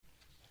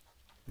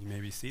You may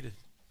be seated.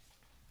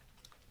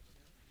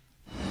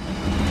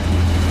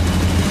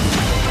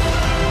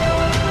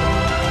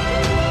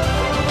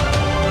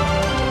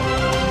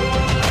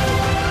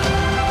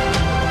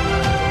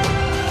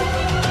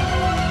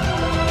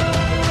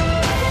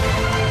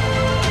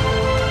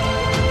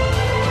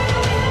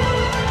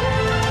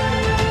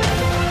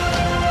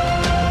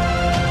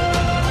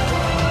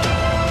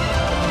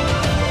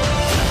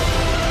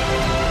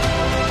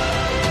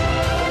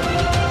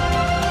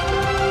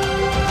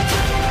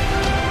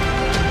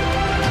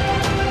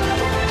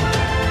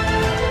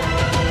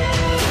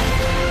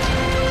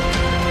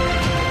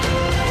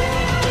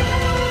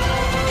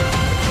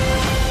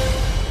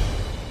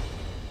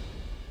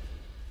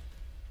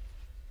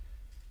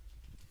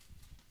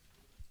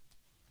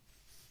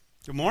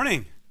 Good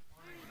morning.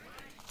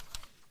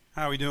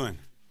 How are we doing?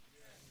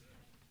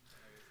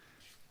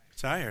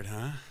 Tired,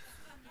 huh?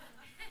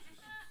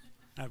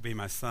 That'd be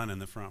my son in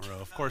the front row.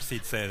 Of course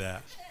he'd say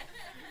that.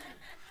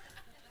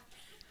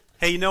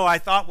 Hey, I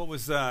thought what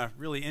was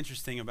really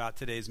interesting about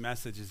today's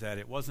message is that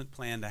it wasn't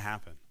planned to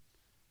happen.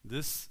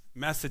 This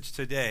message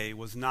today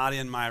was not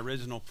in my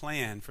original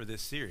plan for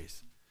this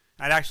series.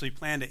 I'd actually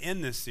planned to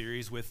end this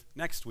series with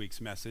next week's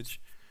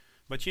message,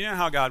 but you know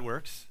how God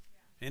works.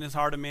 In his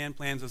heart, a man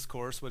plans his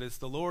course, but it's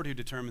the Lord who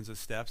determines his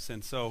steps.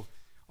 And so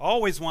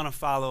always want to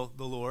follow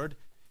the Lord.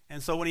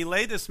 And so when he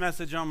laid this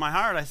message on my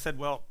heart, I said,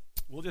 well,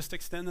 we'll just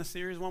extend the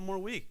series one more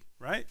week,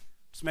 right?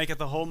 Just make it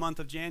the whole month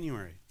of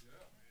January.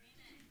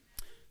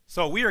 Yeah.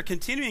 So we are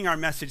continuing our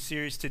message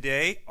series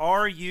today.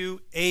 Are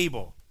you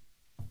able?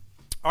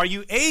 Are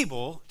you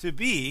able to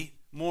be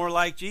more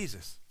like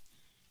Jesus?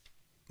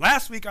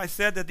 Last week I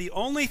said that the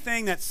only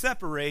thing that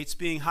separates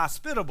being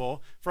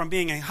hospitable from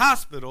being a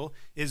hospital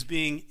is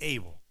being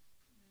able.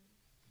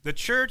 The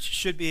church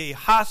should be a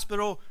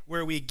hospital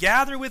where we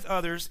gather with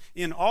others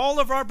in all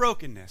of our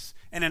brokenness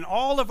and in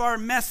all of our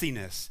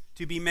messiness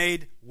to be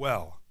made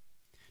well.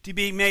 To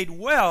be made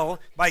well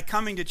by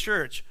coming to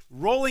church,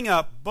 rolling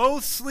up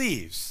both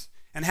sleeves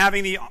and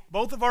having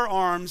both of our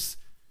arms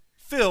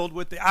filled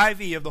with the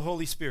IV of the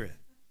Holy Spirit,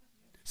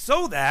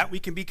 so that we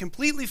can be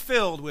completely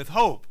filled with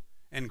hope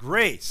and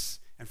grace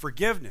and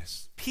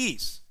forgiveness,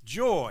 peace,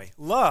 joy,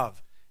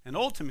 love, and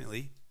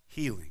ultimately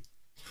healing.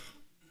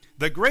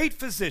 The great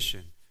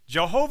physician,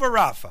 Jehovah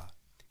Rapha,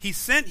 he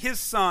sent his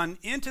son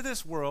into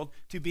this world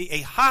to be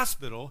a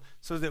hospital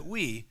so that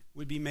we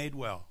would be made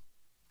well,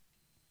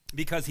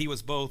 because he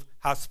was both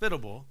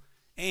hospitable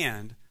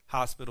and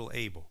hospital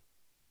able.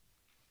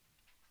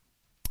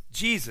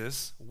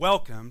 Jesus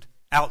welcomed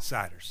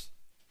outsiders.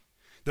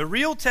 The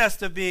real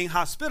test of being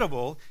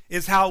hospitable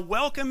is how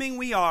welcoming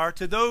we are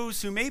to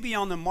those who may be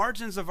on the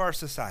margins of our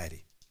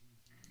society.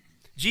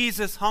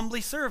 Jesus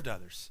humbly served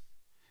others.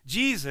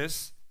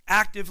 Jesus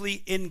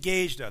actively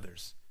engaged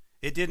others.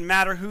 It didn't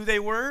matter who they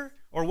were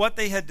or what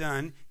they had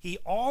done. He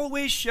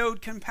always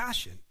showed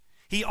compassion.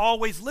 He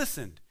always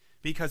listened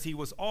because he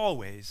was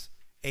always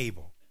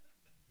able.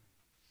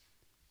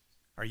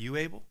 Are you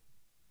able?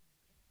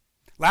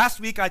 Last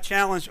week I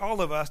challenged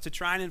all of us to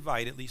try and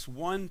invite at least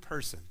one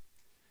person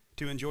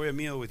to enjoy a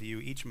meal with you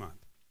each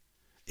month.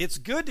 It's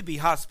good to be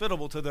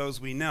hospitable to those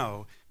we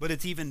know, but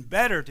it's even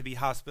better to be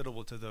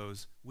hospitable to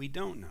those we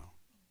don't know.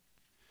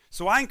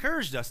 So I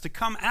encouraged us to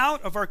come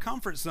out of our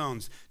comfort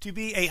zones, to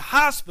be a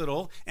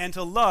hospital and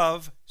to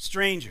love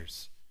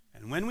strangers.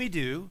 And when we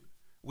do,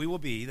 we will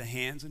be the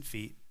hands and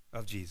feet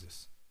of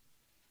Jesus.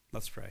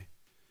 Let's pray.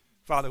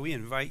 Father, we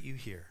invite you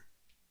here.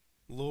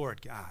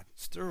 Lord God,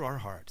 stir our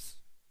hearts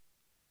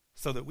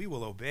so that we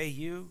will obey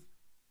you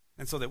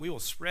and so that we will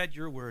spread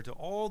your word to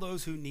all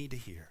those who need to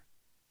hear.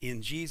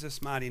 In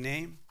Jesus' mighty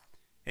name,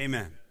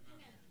 amen.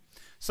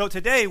 So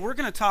today we're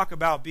going to talk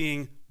about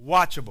being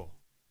watchable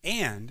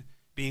and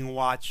being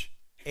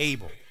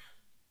watchable.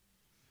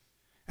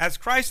 As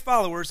Christ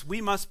followers,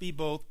 we must be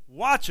both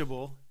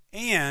watchable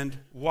and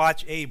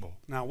watchable.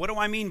 Now, what do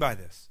I mean by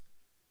this?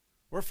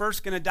 We're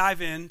first going to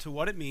dive into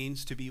what it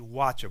means to be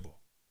watchable.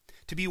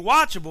 To be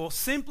watchable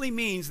simply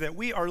means that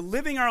we are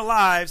living our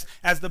lives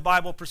as the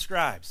Bible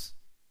prescribes.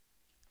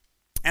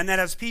 And that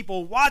as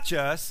people watch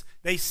us,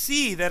 they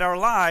see that our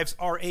lives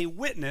are a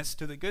witness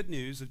to the good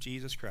news of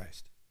Jesus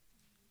Christ.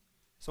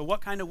 So what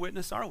kind of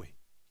witness are we?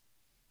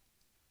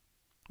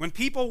 When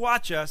people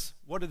watch us,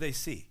 what do they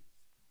see?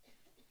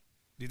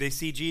 Do they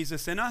see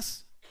Jesus in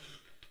us?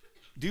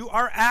 Do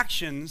our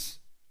actions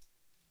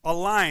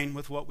align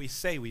with what we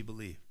say we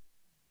believe?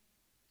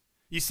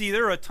 You see,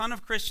 there are a ton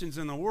of Christians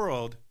in the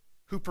world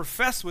who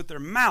profess with their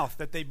mouth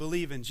that they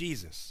believe in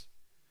Jesus,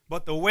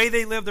 but the way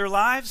they live their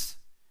lives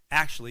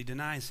actually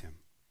denies him.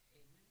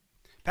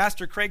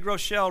 Pastor Craig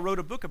Groeschel wrote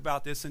a book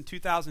about this in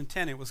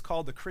 2010. It was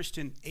called The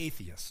Christian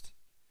Atheist.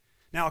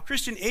 Now, a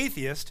Christian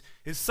atheist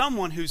is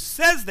someone who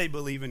says they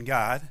believe in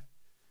God,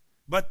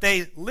 but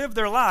they live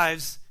their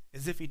lives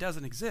as if he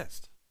doesn't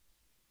exist.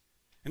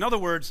 In other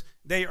words,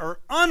 they are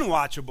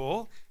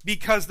unwatchable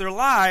because their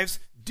lives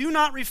do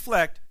not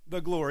reflect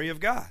the glory of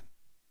God.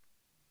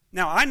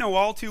 Now, I know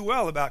all too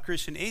well about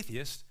Christian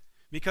atheists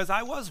because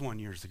I was one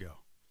years ago.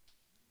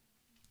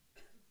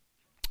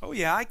 Oh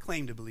yeah, I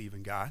claim to believe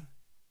in God.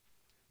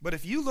 But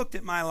if you looked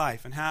at my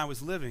life and how I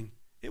was living,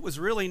 it was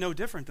really no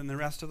different than the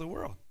rest of the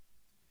world.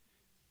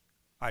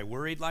 I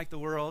worried like the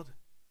world.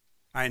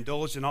 I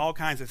indulged in all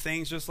kinds of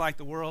things just like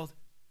the world.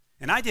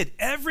 And I did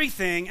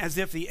everything as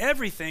if the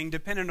everything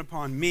depended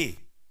upon me.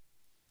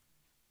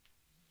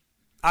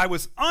 I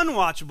was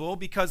unwatchable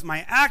because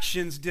my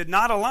actions did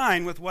not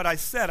align with what I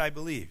said I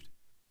believed.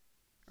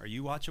 Are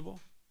you watchable?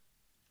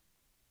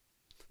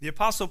 The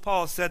Apostle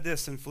Paul said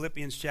this in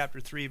Philippians chapter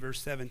 3,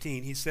 verse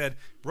 17. He said,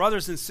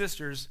 "Brothers and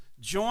sisters,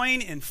 join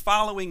in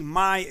following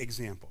my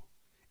example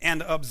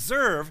and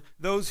observe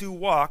those who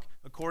walk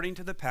according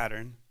to the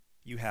pattern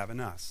you have in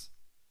us."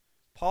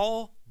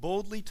 Paul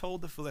boldly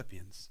told the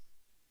Philippians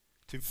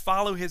to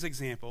follow his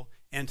example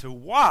and to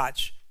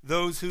watch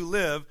those who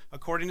live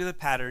according to the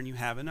pattern you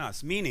have in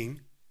us,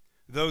 meaning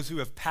those who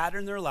have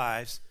patterned their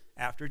lives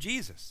after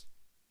Jesus.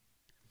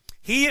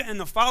 He and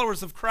the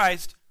followers of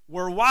Christ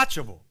were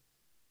watchable.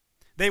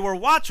 They were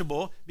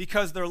watchable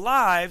because their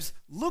lives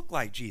looked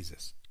like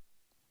Jesus.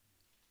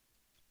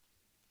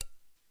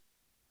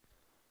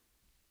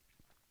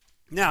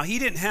 Now, he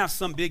didn't have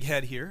some big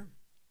head here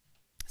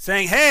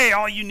saying, "Hey,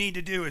 all you need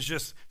to do is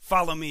just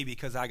follow me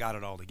because I got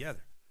it all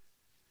together."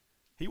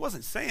 He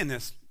wasn't saying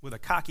this with a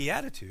cocky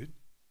attitude.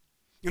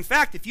 In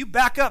fact, if you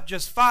back up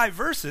just 5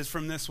 verses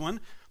from this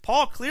one,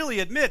 Paul clearly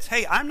admits,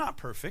 hey, I'm not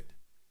perfect.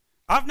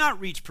 I've not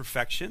reached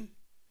perfection,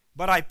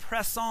 but I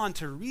press on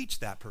to reach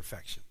that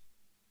perfection.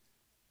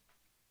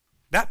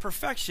 That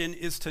perfection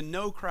is to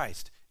know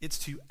Christ. It's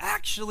to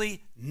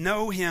actually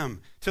know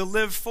him, to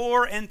live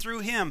for and through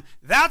him.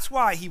 That's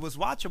why he was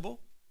watchable.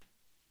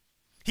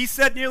 He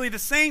said nearly the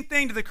same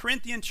thing to the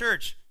Corinthian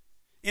church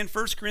in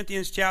 1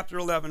 Corinthians chapter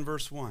 11,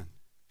 verse 1.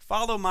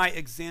 Follow my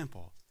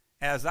example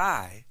as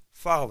I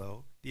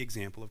follow the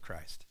example of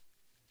Christ.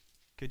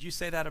 Could you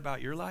say that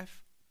about your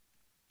life?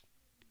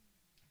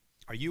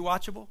 Are you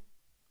watchable?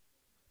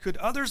 Could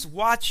others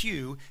watch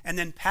you and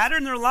then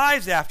pattern their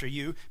lives after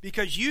you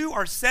because you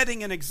are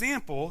setting an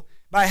example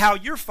by how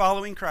you're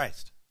following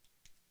Christ?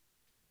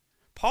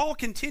 Paul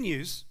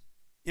continues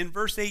in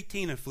verse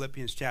 18 of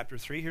Philippians chapter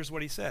 3. Here's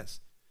what he says.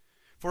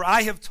 "For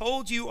I have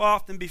told you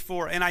often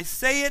before, and I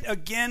say it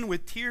again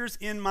with tears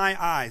in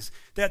my eyes,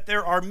 that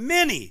there are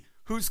many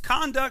whose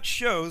conduct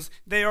shows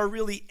they are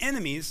really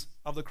enemies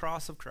of the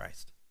cross of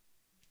Christ.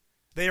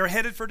 They are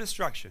headed for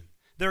destruction.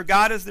 Their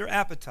God is their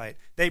appetite.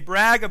 They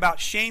brag about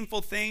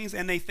shameful things,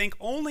 and they think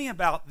only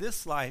about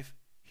this life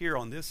here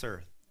on this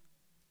earth."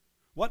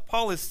 What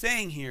Paul is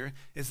saying here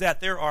is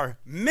that there are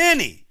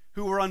many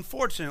who are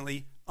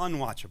unfortunately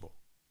unwatchable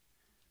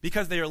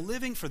because they are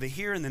living for the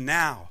here and the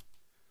now.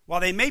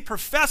 While they may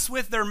profess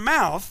with their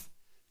mouth,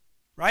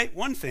 right,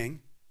 one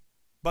thing,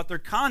 but their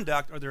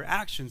conduct or their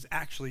actions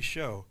actually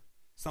show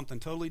something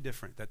totally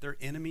different, that they're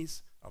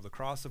enemies of the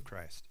cross of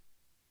Christ.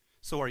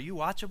 So are you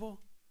watchable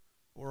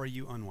or are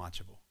you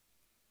unwatchable?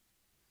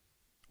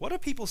 What do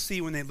people see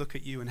when they look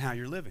at you and how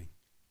you're living?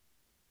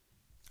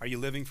 Are you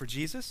living for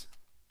Jesus?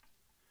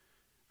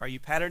 Are you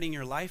patterning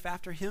your life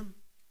after him?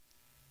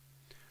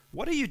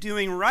 What are you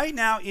doing right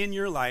now in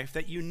your life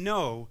that you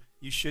know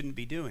you shouldn't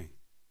be doing?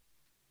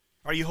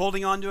 Are you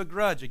holding on to a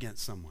grudge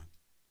against someone?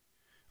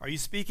 Are you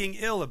speaking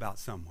ill about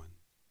someone?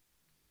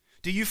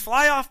 Do you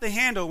fly off the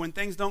handle when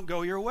things don't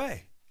go your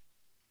way?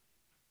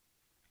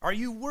 Are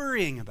you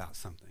worrying about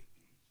something?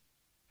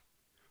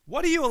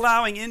 What are you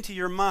allowing into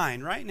your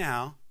mind right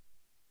now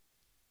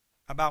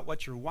about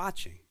what you're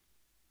watching?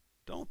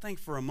 Don't think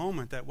for a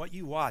moment that what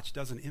you watch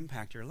doesn't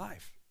impact your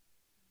life.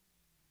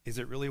 Is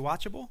it really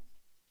watchable?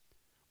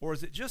 Or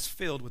is it just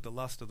filled with the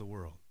lust of the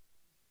world?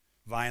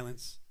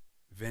 Violence,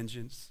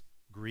 vengeance,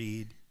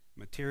 greed,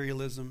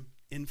 materialism,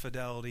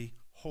 infidelity,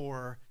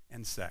 horror,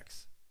 and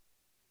sex.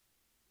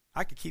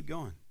 I could keep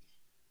going,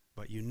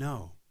 but you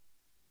know.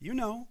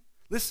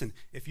 Listen,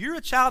 if you're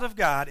a child of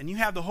God and you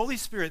have the Holy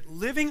Spirit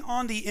living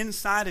on the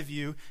inside of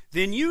you,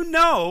 then you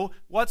know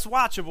what's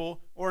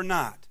watchable or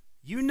not.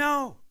 You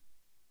know.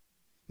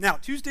 Now,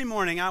 Tuesday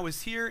morning, I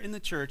was here in the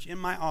church in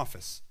my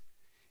office,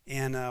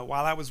 and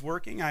while I was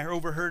working, I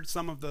overheard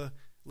some of the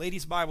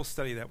ladies' Bible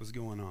study that was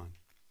going on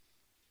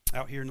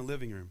out here in the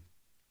living room.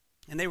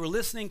 And they were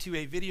listening to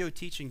a video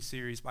teaching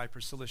series by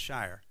Priscilla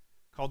Shirer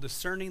called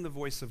Discerning the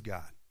Voice of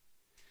God.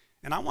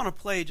 And I want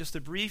to play just a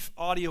brief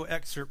audio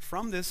excerpt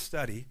from this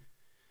study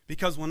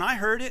because when I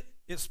heard it,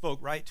 it spoke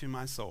right to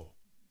my soul.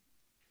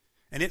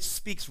 And it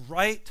speaks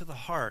right to the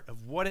heart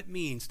of what it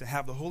means to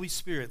have the Holy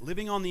Spirit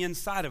living on the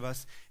inside of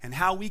us and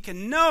how we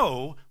can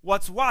know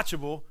what's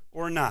watchable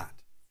or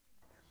not.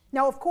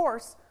 Now, of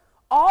course,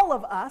 all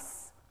of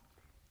us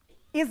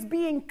is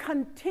being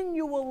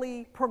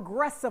continually,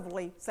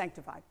 progressively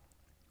sanctified.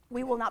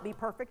 We will not be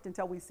perfect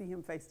until we see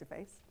him face to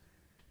face.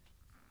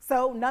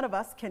 So none of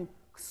us can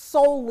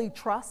solely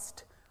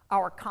trust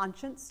our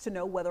conscience to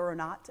know whether or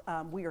not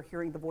we are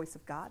hearing the voice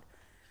of God.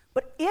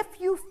 But if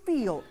you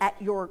feel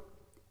at your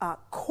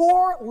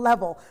core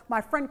level, my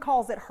friend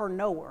calls it her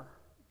knower.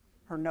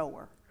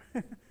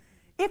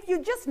 If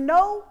you just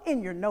know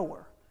in your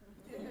knower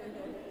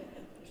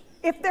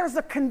if there's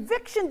a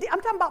conviction,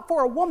 I'm talking about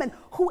for a woman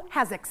who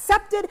has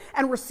accepted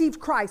and received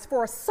Christ,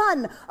 for a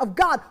son of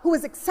God who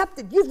has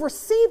accepted, you've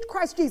received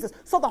Christ Jesus,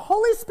 so the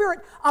Holy Spirit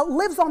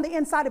lives on the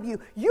inside of you.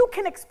 You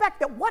can expect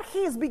that what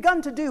he has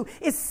begun to do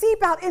is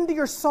seep out into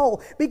your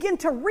soul, begin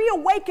to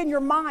reawaken your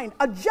mind,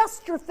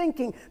 adjust your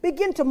thinking,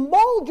 begin to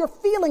mold your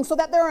feelings so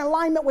that they're in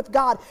alignment with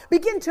God,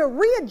 begin to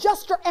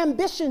readjust your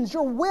ambitions,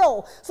 your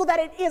will, so that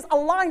it is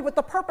aligned with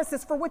the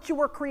purposes for which you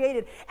were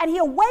created. And he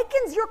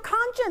awakens your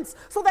conscience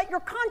so that your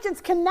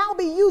conscience can now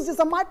be used as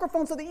a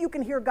microphone so that you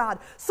can hear God.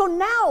 So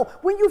now,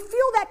 when you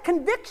feel that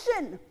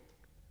conviction,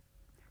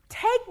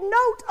 take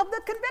note of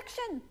the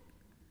conviction.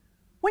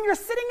 When you're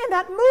sitting in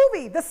that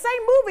movie, the same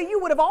movie you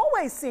would have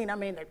always seen. I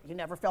mean, you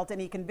never felt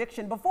any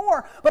conviction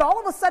before, but all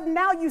of a sudden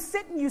now you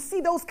sit and you see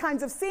those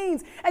kinds of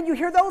scenes and you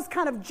hear those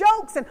kind of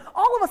jokes, and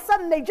all of a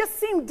sudden they just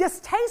seem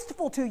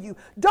distasteful to you.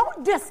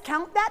 Don't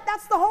discount that.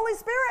 That's the Holy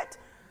Spirit.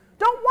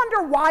 Don't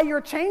wonder why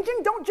you're changing.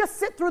 Don't just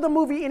sit through the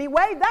movie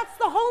anyway. That's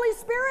the Holy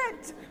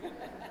Spirit.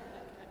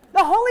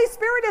 The Holy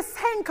Spirit is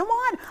saying, come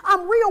on,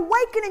 I'm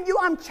reawakening you,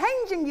 I'm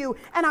changing you,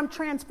 and I'm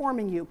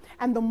transforming you.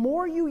 And the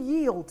more you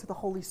yield to the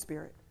Holy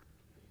Spirit,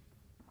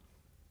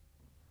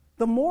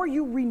 the more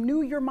you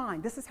renew your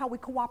mind. This is how we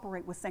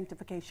cooperate with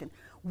sanctification.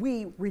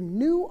 We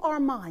renew our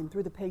mind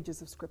through the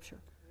pages of Scripture.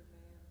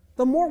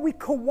 The more we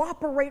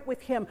cooperate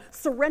with him,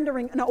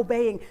 surrendering and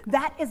obeying,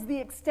 that is the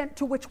extent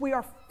to which we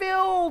are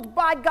filled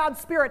by God's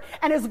Spirit,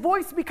 and his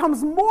voice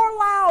becomes more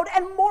loud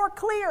and more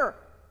clear.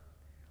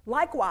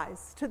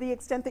 Likewise, to the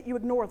extent that you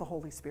ignore the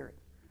Holy Spirit,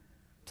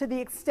 to the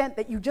extent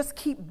that you just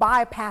keep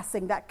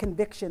bypassing that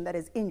conviction that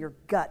is in your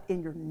gut,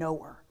 in your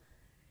knower,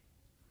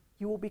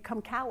 you will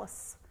become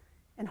callous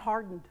and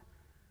hardened.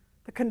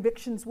 The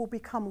convictions will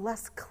become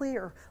less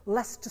clear,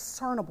 less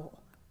discernible.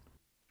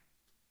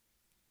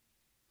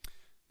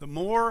 The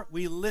more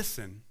we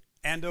listen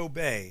and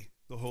obey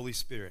the Holy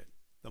Spirit,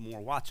 the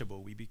more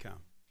watchable we become.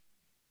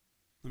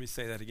 Let me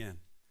say that again.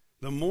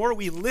 The more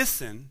we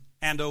listen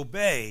and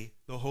obey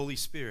the Holy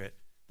Spirit,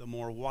 the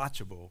more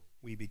watchable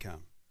we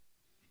become.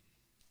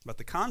 But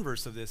the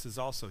converse of this is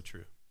also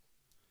true.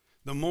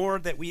 The more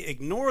that we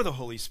ignore the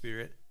Holy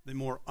Spirit, the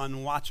more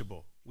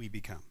unwatchable we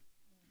become.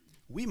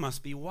 We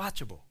must be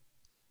watchable.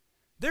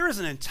 There is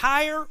an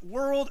entire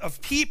world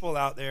of people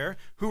out there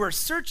who are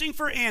searching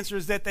for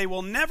answers that they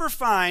will never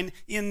find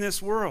in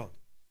this world.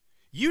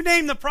 You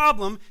name the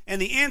problem,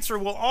 and the answer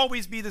will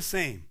always be the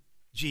same: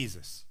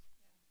 Jesus.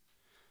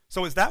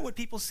 So is that what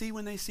people see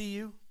when they see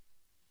you?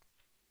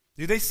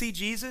 Do they see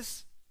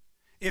Jesus?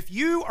 If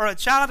you are a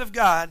child of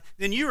God,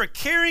 then you are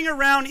carrying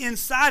around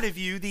inside of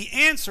you the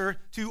answer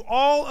to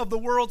all of the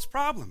world's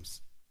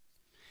problems.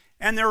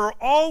 And there are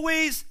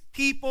always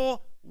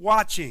people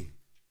watching.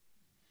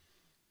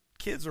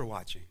 Kids are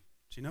watching.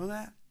 Do you know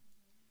that?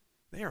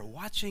 They are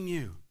watching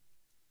you.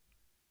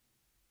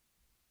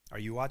 Are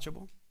you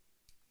watchable?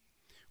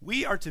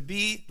 We are to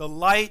be the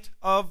light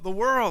of the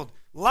world.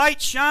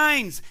 Light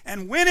shines,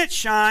 and when it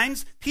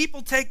shines,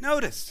 people take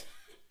notice.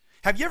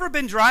 Have you ever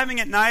been driving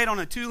at night on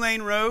a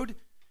 2-lane road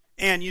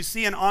and you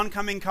see an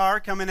oncoming car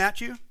coming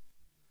at you?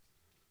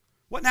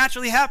 What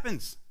naturally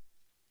happens?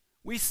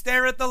 We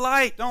stare at the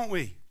light, don't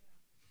we?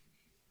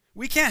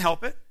 We can't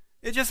help it.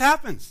 It just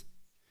happens.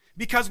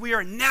 Because we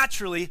are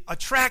naturally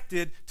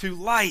attracted to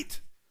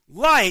light.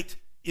 Light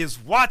is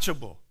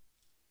watchable.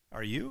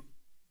 Are you?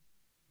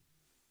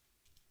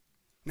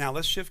 Now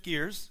let's shift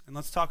gears and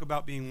let's talk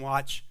about being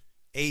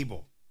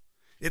watchable.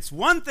 It's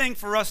one thing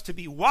for us to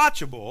be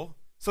watchable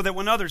so that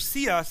when others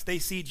see us, they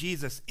see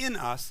Jesus in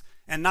us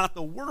and not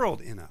the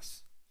world in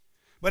us.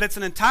 But it's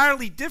an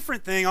entirely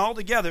different thing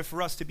altogether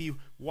for us to be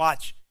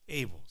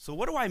watchable. So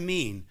what do I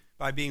mean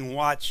by being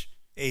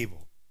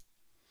watchable?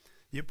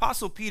 The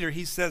Apostle Peter,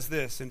 he says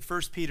this in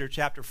 1 Peter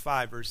chapter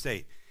 5, verse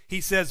 8.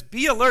 He says,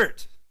 "Be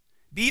alert,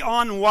 be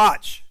on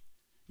watch.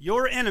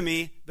 Your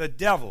enemy, the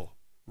devil,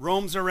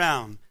 roams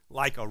around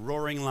like a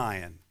roaring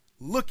lion,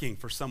 looking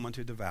for someone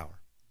to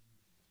devour."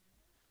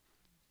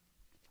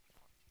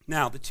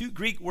 Now, the two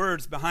Greek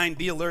words behind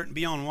be alert and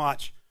be on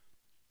watch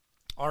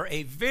are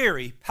a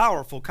very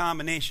powerful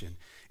combination,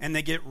 and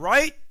they get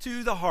right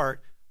to the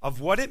heart of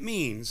what it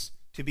means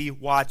to be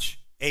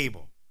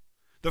watchable.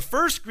 The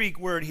first Greek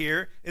word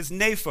here is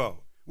nepho,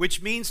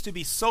 which means to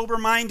be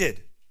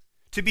sober-minded,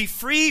 to be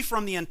free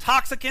from the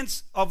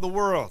intoxicants of the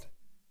world.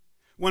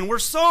 When we're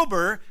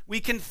sober, we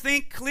can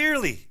think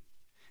clearly,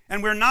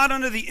 and we're not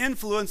under the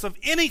influence of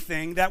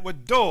anything that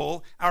would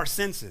dull our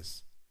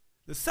senses.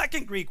 The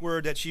second Greek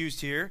word that's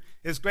used here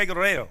is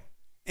gregoreo,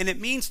 and it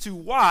means to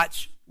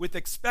watch with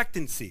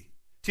expectancy,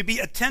 to be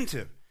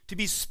attentive, to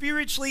be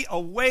spiritually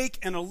awake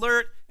and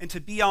alert, and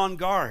to be on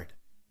guard.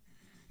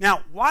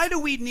 Now, why do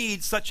we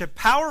need such a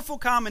powerful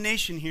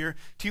combination here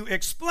to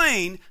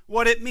explain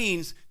what it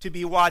means to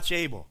be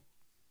watchable?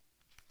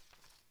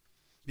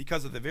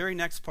 Because of the very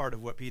next part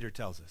of what Peter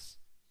tells us.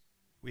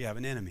 We have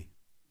an enemy.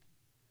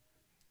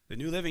 The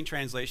New Living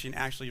Translation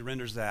actually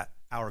renders that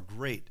our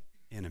great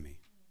enemy.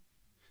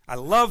 I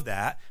love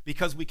that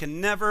because we can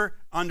never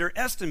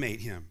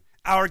underestimate him.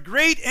 Our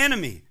great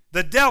enemy,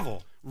 the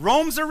devil,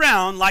 roams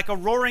around like a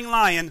roaring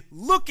lion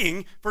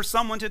looking for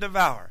someone to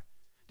devour.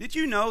 Did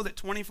you know that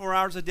 24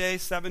 hours a day,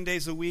 7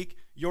 days a week,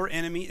 your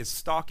enemy is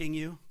stalking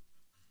you?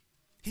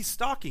 He's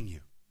stalking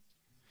you.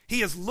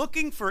 He is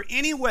looking for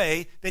any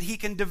way that he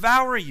can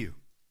devour you.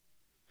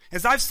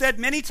 As I've said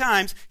many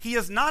times, he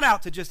is not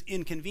out to just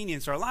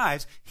inconvenience our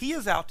lives. He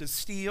is out to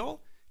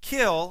steal,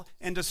 kill,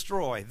 and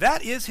destroy.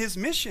 That is his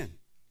mission.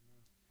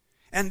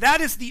 And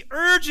that is the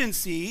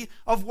urgency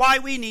of why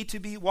we need to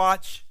be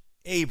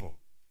WatchABLE.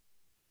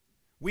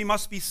 We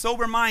must be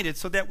sober-minded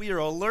so that we are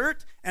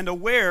alert and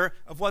aware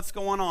of what's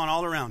going on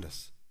all around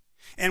us.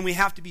 And we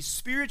have to be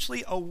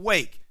spiritually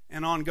awake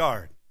and on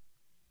guard.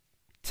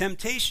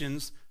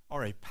 Temptations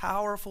are a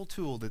powerful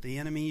tool that the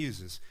enemy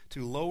uses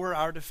to lower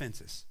our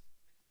defenses.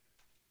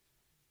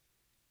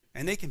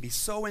 And they can be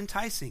so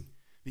enticing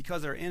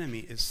because our enemy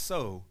is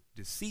so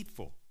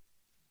deceitful.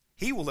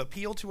 He will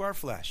appeal to our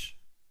flesh.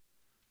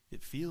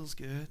 It feels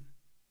good.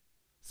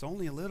 It's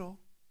only a little.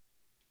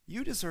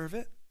 You deserve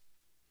it.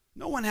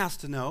 No one has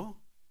to know.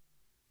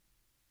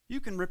 You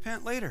can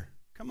repent later.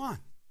 Come on.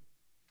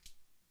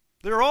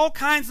 There are all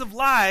kinds of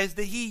lies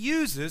that he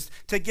uses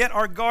to get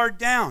our guard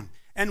down.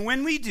 And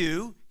when we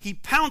do, he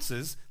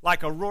pounces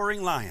like a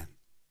roaring lion.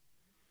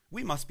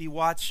 We must be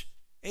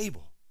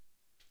WatchABLE.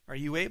 Are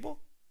you able?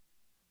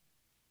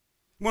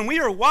 When we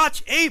are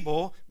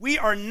WatchABLE, we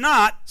are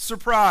not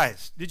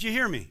surprised. Did you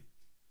hear me?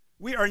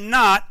 We are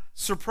not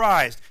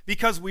surprised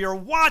because we are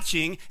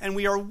watching and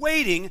we are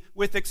waiting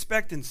with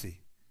expectancy.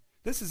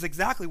 This is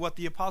exactly what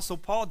the Apostle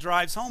Paul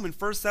drives home in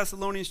 1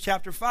 Thessalonians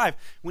chapter 5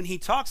 when he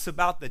talks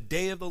about the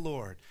day of the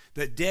Lord,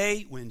 the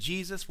day when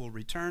Jesus will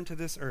return to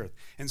this earth.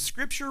 And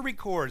Scripture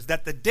records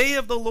that the day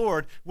of the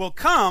Lord will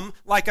come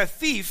like a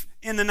thief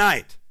in the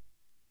night.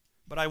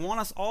 But I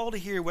want us all to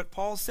hear what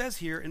Paul says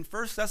here in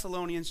 1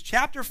 Thessalonians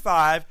chapter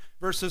 5,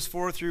 verses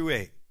 4 through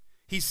 8.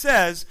 He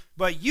says,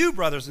 "But you,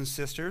 brothers and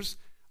sisters,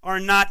 are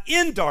not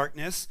in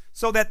darkness,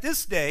 so that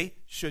this day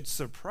should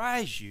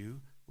surprise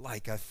you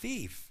like a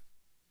thief.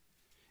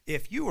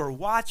 If you are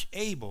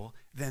WatchABLE,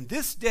 then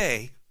this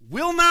day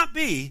will not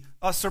be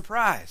a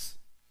surprise."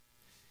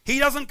 He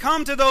doesn't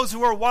come to those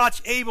who are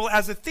WatchABLE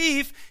as a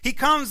thief. He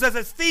comes as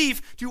a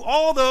thief to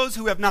all those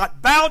who have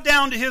not bowed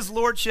down to his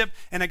lordship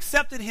and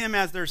accepted him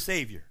as their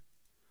Savior.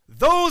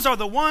 Those are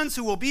the ones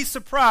who will be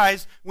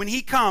surprised when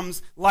he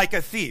comes like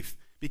a thief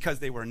because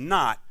they were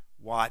not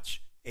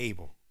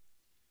WatchABLE.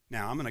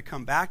 Now, I'm going to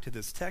come back to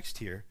this text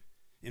here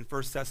in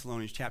 1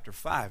 Thessalonians chapter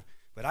 5.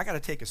 But I got to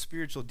take a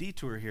spiritual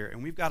detour here,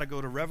 and we've got to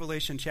go to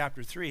Revelation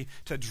chapter 3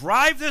 to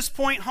drive this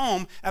point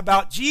home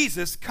about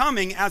Jesus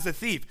coming as a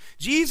thief.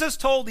 Jesus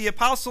told the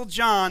Apostle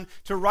John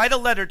to write a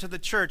letter to the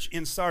church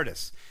in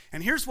Sardis.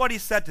 And here's what he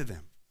said to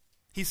them.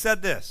 He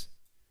said this,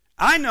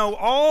 "I know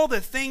all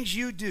the things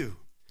you do,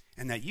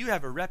 and that you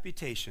have a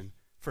reputation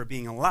for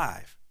being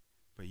alive,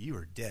 but you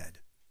are dead.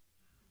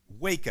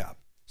 Wake up.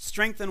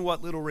 Strengthen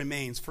what little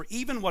remains, for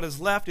even what is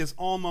left is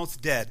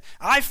almost dead.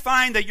 I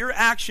find that your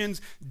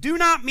actions do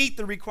not meet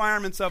the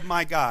requirements of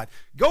my God.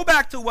 Go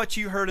back to what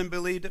you heard and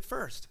believed at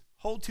first.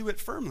 Hold to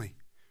it firmly.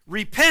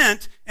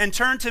 Repent and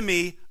turn to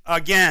me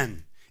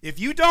again. If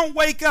you don't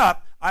wake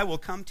up, I will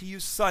come to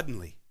you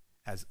suddenly,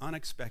 as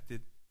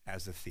unexpected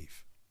as a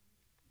thief."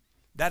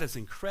 That is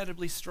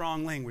incredibly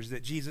strong language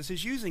that Jesus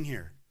is using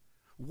here.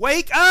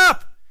 Wake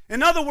up!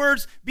 In other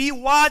words, be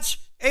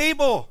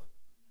WatchABLE.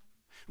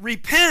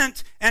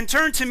 Repent and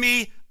turn to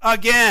me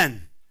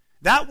again.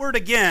 That word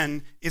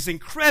again is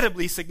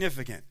incredibly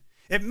significant.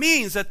 It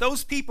means that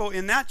those people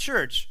in that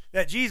church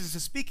that Jesus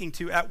is speaking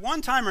to at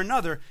one time or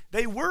another,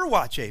 they were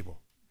WatchABLE.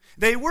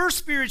 They were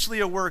spiritually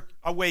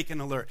awake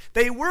and alert.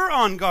 They were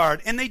on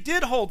guard, and they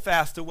did hold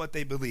fast to what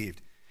they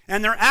believed.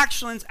 And their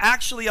actions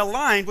actually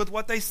aligned with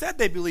what they said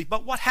they believed.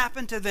 But what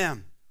happened to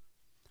them?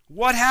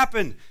 What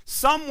happened?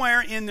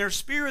 Somewhere in their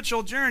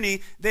spiritual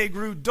journey, they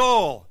grew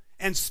dull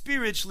and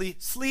spiritually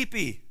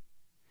sleepy.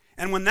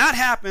 And when that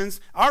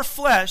happens, our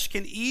flesh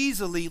can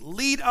easily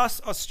lead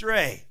us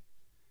astray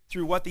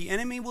through what the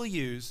enemy will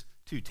use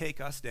to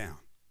take us down.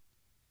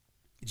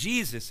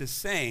 Jesus is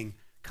saying,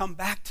 come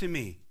back to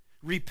me.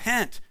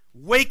 Repent.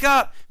 Wake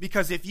up.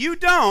 Because if you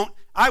don't,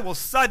 I will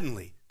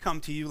suddenly come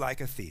to you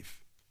like a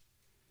thief.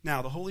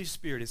 Now, the Holy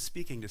Spirit is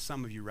speaking to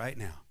some of you right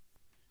now.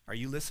 Are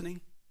you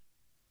listening?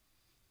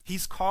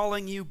 He's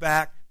calling you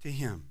back to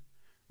him.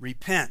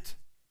 Repent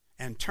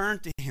and turn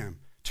to him.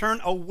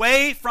 Turn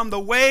away from the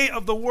way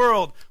of the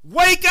world.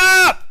 Wake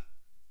up!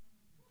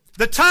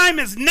 The time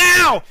is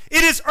now.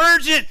 It is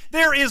urgent.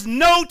 There is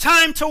no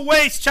time to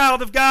waste,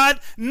 child of God.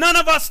 None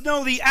of us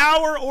know the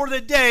hour or the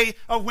day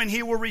of when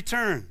he will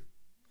return.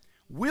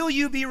 Will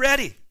you be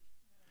ready?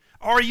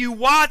 Are you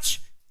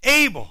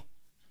WatchABLE?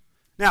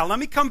 Now, let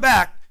me come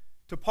back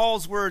to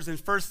Paul's words in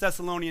 1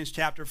 Thessalonians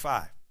chapter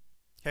 5.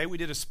 Okay, we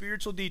did a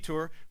spiritual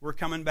detour. We're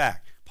coming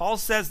back. Paul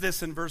says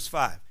this in verse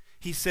 5.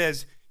 He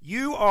says,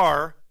 "You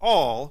are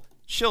all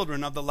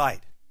children of the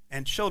light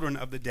and children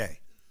of the day."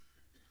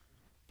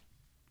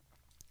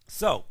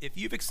 So, if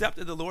you've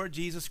accepted the Lord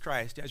Jesus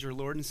Christ as your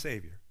Lord and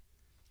Savior,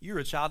 you're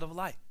a child of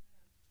light.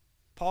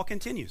 Paul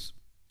continues,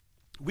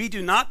 We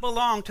do not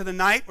belong to the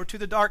night or to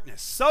the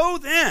darkness. So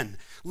then,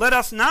 let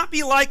us not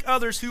be like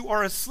others who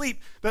are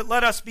asleep, but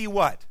let us be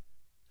what?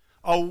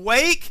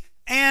 Awake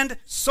and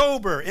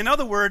sober. In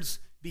other words,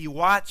 be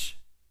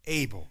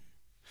watchable.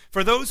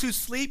 For those who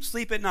sleep,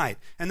 sleep at night.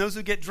 And those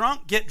who get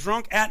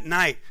drunk at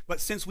night. But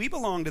since we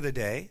belong to the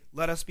day,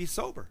 let us be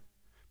sober,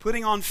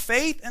 putting on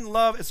faith and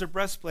love as a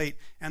breastplate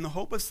and the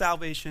hope of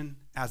salvation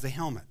as a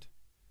helmet.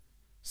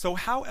 So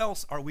how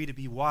else are we to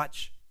be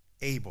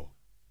watchable?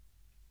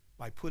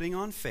 By putting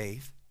on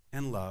faith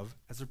and love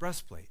as a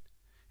breastplate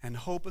and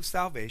hope of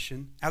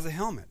salvation as a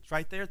helmet. It's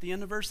right there at the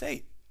end of verse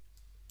 8.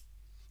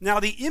 Now,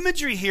 the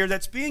imagery here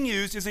that's being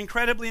used is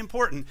incredibly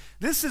important.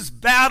 This is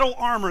battle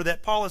armor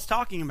that Paul is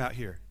talking about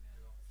here.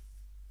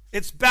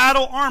 It's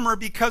battle armor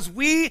because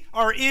we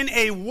are in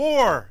a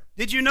war.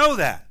 Did you know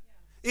that?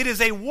 It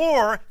is a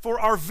war for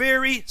our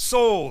very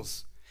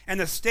souls. And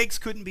the stakes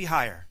couldn't be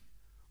higher.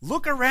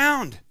 Look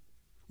around.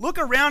 Look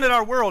around at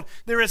our world.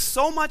 There is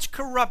so much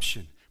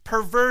corruption,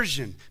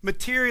 perversion,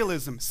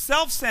 materialism,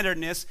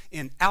 self-centeredness,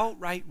 and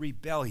outright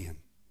rebellion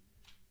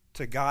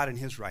to God and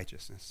his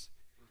righteousness.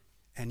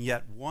 And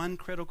yet one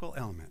critical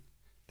element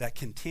that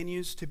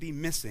continues to be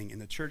missing in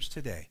the church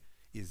today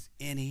is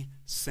any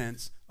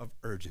sense of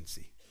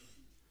urgency.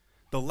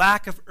 The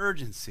lack of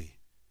urgency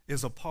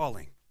is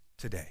appalling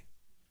today.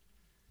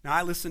 Now,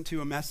 I listened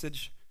to a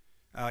message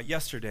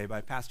yesterday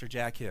by Pastor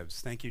Jack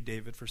Hibbs. Thank you,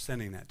 David, for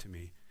sending that to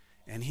me.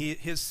 And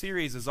his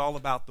series is all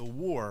about the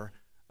war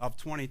of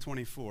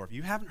 2024. If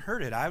you haven't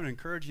heard it, I would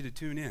encourage you to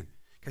tune in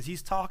because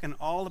he's talking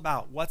all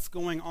about what's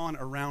going on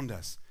around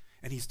us.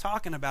 And he's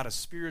talking about a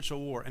spiritual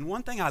war. And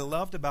one thing I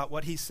loved about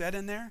what he said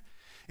in there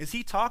is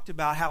he talked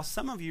about how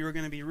some of you are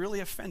going to be really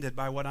offended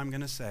by what I'm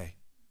going to say.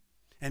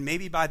 And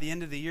maybe by the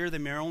end of the year, there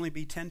may only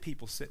be 10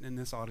 people sitting in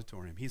this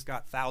auditorium. He's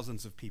got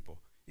thousands of people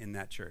in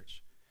that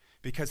church.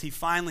 Because he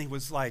finally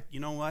was like, you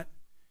know what?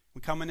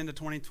 We're coming into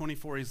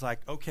 2024. He's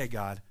like, okay,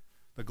 God,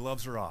 the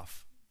gloves are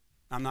off.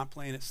 I'm not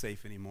playing it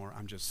safe anymore.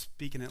 I'm just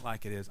speaking it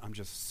like it is. I'm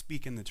just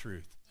speaking the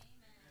truth.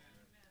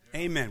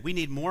 Amen. We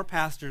need more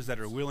pastors that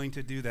are willing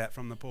to do that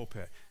from the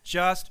pulpit.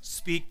 Just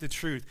speak the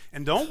truth.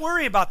 And don't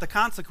worry about the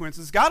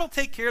consequences. God will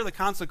take care of the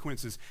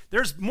consequences.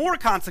 There's more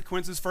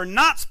consequences for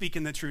not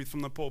speaking the truth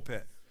from the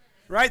pulpit.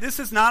 Right? This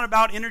is not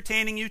about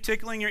entertaining you,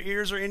 tickling your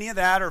ears, or any of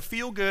that, or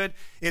feel good.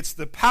 It's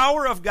the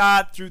power of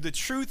God through the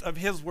truth of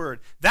his word.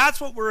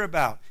 That's what we're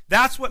about.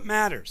 That's what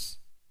matters.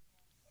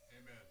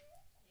 Amen.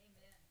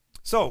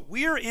 So,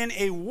 we are in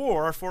a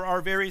war for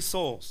our very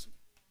souls.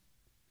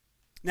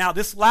 Now,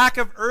 this lack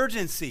of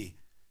urgency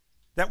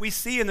that we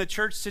see in the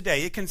church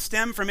today, it can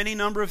stem from any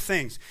number of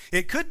things.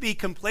 It could be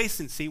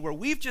complacency, where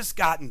we've just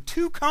gotten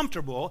too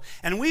comfortable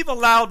and we've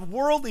allowed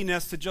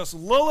worldliness to just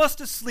lull us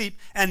to sleep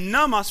and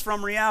numb us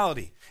from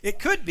reality. It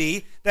could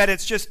be that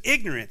it's just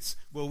ignorance.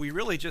 Well, we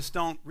really just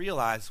don't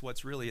realize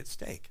what's really at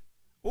stake.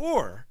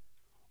 Or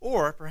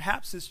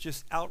perhaps it's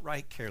just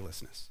outright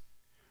carelessness,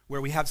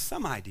 where we have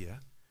some idea,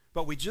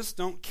 but we just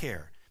don't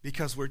care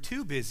because we're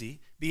too busy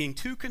being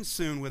too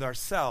consumed with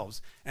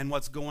ourselves and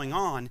what's going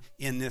on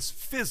in this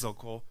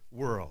physical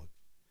world.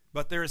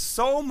 But there is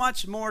so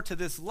much more to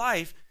this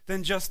life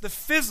than just the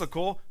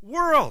physical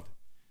world.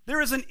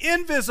 There is an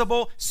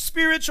invisible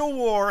spiritual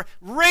war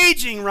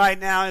raging right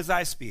now as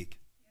I speak.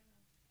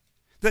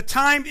 The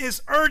time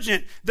is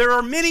urgent. There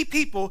are many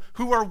people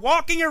who are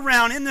walking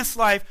around in this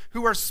life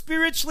who are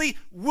spiritually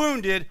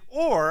wounded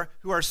or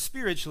who are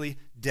spiritually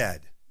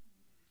dead.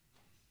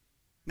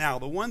 Now,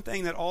 the one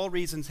thing that all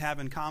reasons have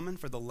in common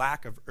for the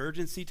lack of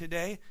urgency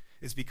today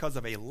is because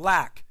of a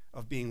lack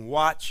of being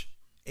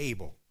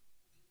watchable.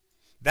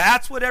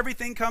 That's what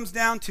everything comes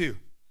down to.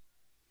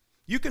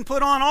 You can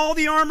put on all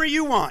the armor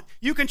you want.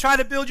 You can try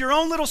to build your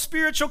own little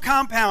spiritual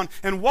compound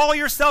and wall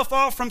yourself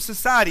off from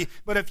society.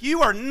 But if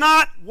you are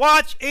not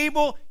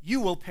watchable,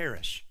 you will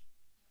perish.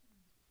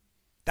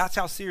 That's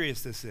how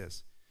serious this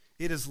is.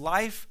 It is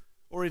life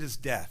or it is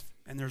death,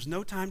 and there's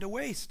no time to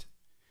waste.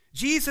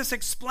 Jesus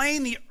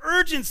explained the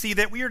urgency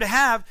that we are to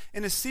have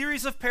in a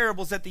series of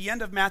parables at the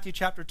end of Matthew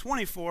chapter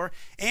 24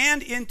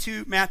 and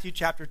into Matthew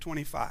chapter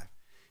 25.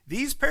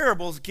 These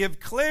parables give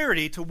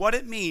clarity to what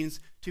it means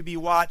to be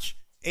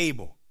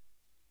watchable,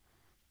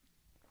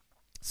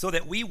 so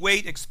that we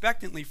wait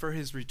expectantly for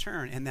his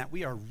return and that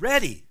we are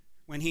ready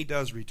when he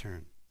does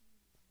return.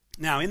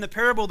 Now, in the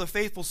parable of the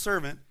faithful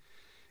servant,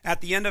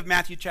 at the end of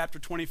Matthew chapter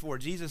 24,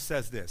 Jesus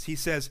says this. He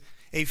says,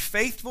 "A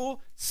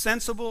faithful,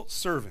 sensible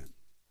servant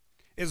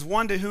is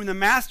one to whom the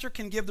master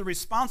can give the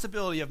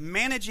responsibility of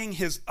managing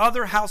his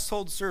other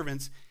household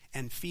servants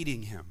and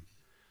feeding him."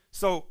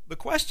 So the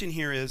question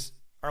here is,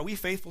 are we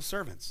faithful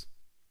servants?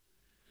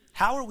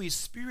 How are we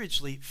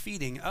spiritually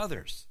feeding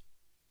others?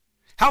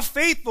 How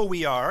faithful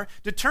we are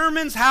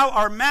determines how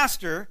our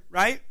master,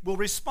 right, will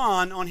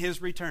respond on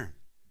his return.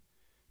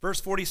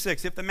 Verse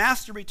 46, if the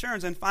master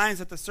returns and finds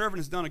that the servant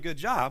has done a good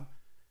job,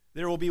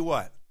 there will be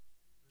what?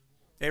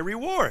 A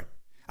reward.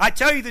 I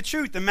tell you the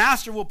truth, the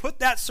master will put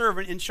that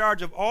servant in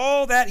charge of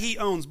all that he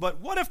owns. But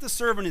what if the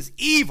servant is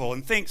evil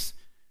and thinks,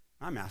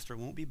 my master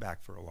won't be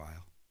back for a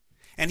while?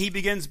 and he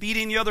begins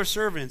beating the other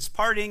servants,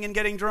 partying and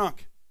getting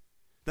drunk,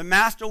 the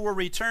master will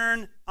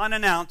return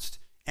unannounced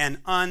and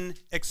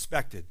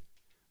unexpected.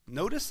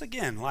 Notice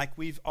again, like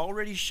we've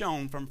already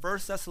shown from 1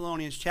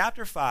 Thessalonians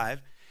chapter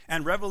 5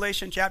 and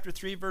Revelation chapter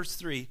 3, verse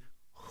 3,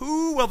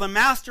 who will the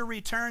master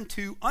return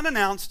to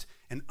unannounced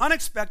and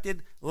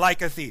unexpected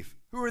like a thief?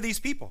 Who are these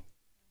people?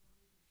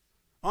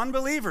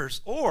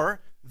 Unbelievers,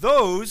 or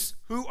those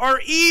who are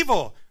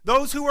evil,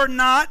 those who are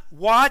not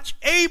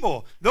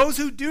watchable, those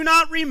who do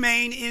not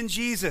remain in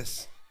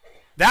Jesus.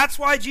 That's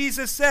why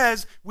Jesus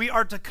says we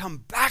are to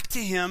come back to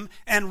him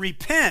and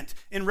repent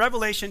in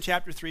Revelation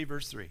chapter 3,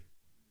 verse 3.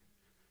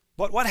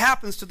 But what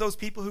happens to those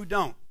people who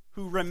don't,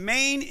 who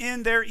remain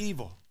in their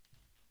evil?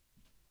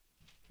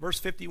 Verse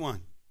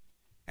 51,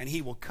 and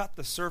he will cut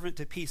the servant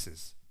to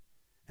pieces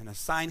and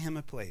assign him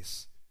a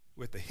place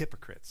with the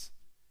hypocrites.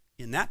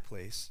 In that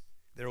place,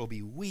 there will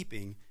be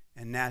weeping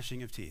and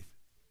gnashing of teeth.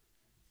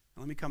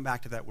 Now, let me come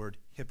back to that word,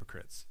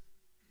 hypocrites.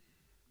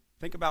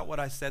 Think about what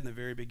I said in the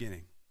very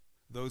beginning.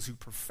 Those who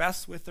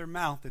profess with their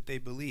mouth that they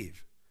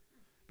believe,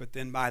 but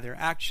then by their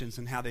actions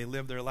and how they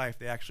live their life,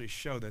 they actually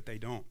show that they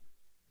don't,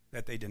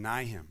 that they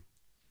deny him,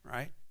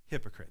 right?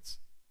 Hypocrites.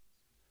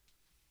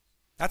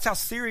 That's how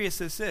serious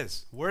this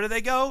is. Where do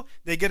they go?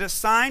 They get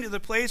assigned to the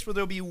place where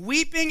there'll be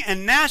weeping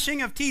and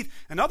gnashing of teeth.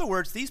 In other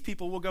words, these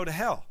people will go to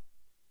hell.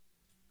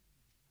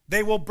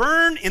 They will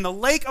burn in the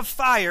lake of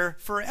fire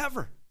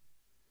forever.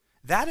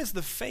 That is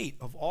the fate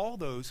of all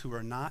those who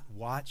are not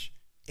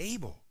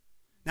watchable.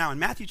 Now, in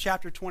Matthew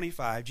chapter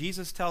 25,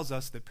 Jesus tells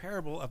us the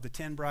parable of the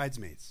 10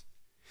 bridesmaids.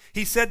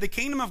 He said the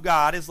kingdom of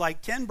God is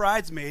like 10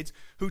 bridesmaids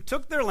who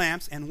took their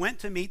lamps and went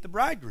to meet the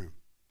bridegroom.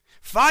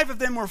 5 of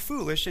them were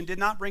foolish and did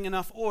not bring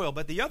enough oil,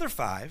 but the other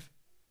 5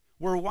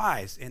 were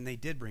wise, and they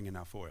did bring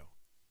enough oil.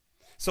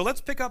 So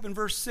let's pick up in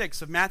verse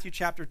 6 of Matthew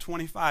chapter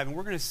 25, and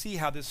we're going to see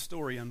how this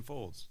story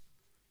unfolds.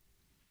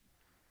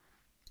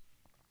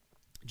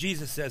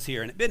 Jesus says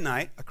here, and at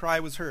midnight a cry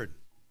was heard,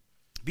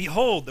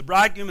 "Behold, the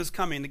bridegroom is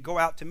coming, to go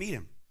out to meet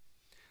him."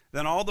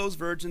 Then all those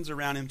virgins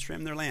around him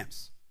trimmed their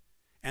lamps.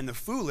 And the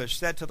foolish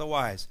said to the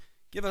wise,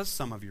 "Give us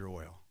some of your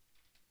oil.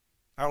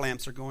 Our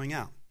lamps are going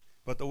out."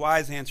 But the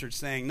wise answered,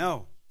 saying,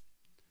 "No,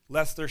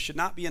 lest there should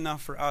not be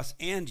enough for us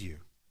and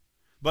you.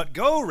 But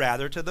go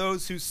rather to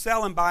those who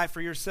sell and buy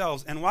for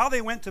yourselves." And while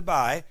they went to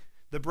buy,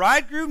 the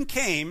bridegroom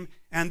came,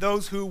 and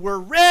those who were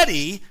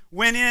ready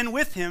went in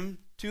with him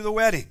to the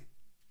wedding.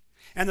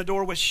 And the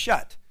door was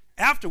shut.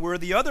 Afterward,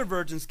 the other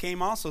virgins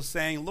came also,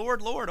 saying,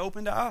 "Lord, Lord,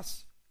 open to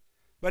us."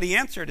 But he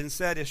answered and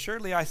said,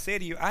 "Assuredly I say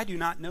to you, I do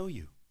not know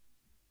you.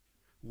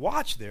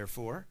 Watch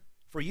therefore,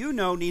 for you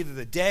know neither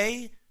the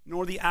day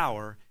nor the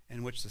hour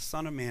in which the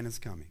Son of Man is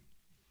coming."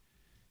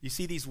 You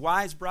see, these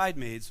wise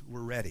bridesmaids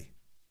were ready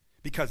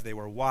because they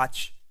were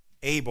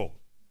watchable.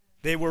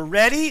 They were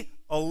ready,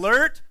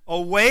 alert,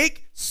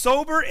 awake,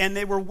 sober, and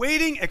they were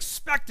waiting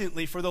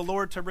expectantly for the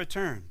Lord to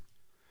return.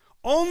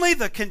 Only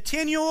the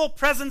continual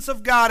presence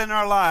of God in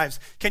our lives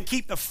can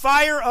keep the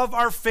fire of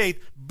our faith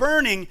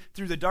burning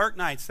through the dark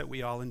nights that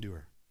we all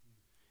endure.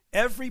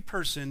 Every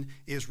person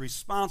is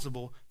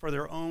responsible for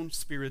their own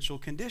spiritual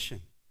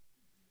condition.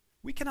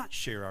 We cannot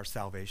share our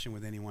salvation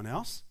with anyone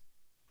else.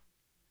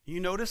 You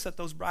notice that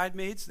those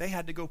bridesmaids, they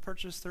had to go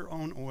purchase their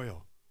own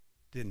oil,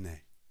 didn't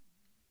they?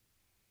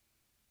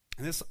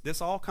 And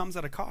this all comes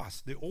at a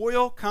cost. The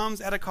oil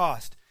comes at a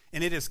cost,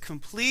 and it is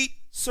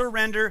complete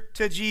surrender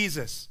to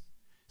Jesus.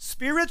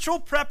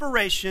 Spiritual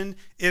preparation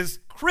is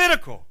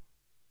critical.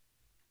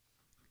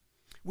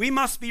 We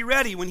must be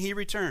ready when he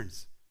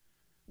returns.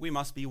 We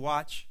must be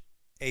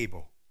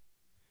watchable.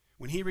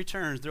 When he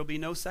returns, there will be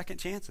no second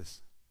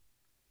chances.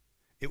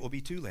 It will be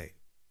too late,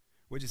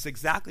 which is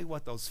exactly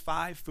what those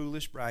 5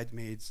 foolish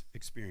bridesmaids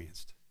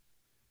experienced.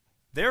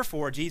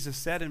 Therefore, Jesus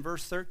said in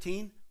verse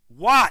 13,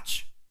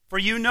 "Watch, for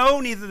you know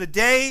neither the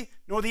day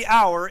nor the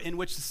hour in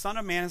which the Son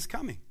of Man is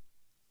coming."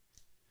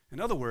 In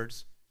other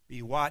words,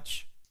 be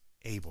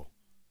watchable.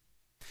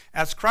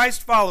 As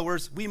Christ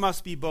followers, we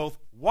must be both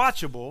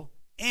watchable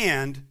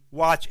and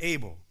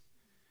watchable.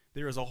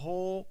 There is a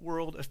whole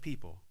world of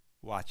people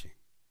watching.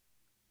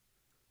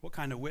 What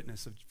kind of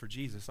witness for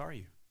Jesus are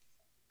you?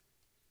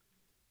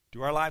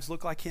 Do our lives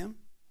look like him?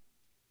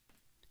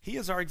 He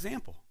is our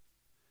example.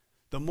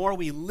 The more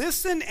we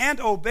listen and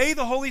obey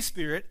the Holy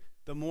Spirit,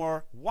 the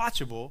more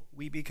watchable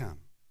we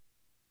become.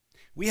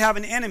 We have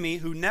an enemy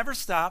who never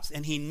stops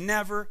and he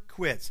never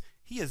quits.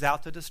 He is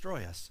out to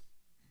destroy us.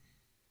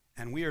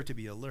 And we are to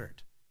be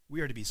alert.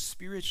 We are to be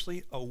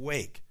spiritually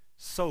awake,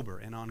 sober,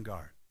 and on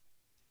guard.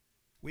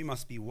 We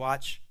must be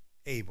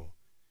watchable.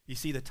 You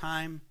see, the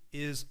time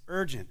is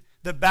urgent.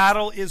 The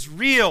battle is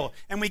real,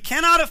 and we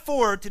cannot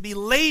afford to be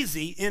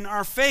lazy in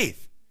our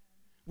faith.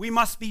 We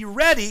must be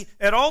ready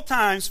at all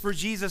times for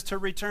Jesus to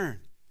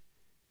return.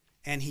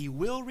 And he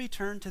will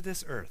return to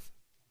this earth,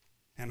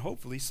 and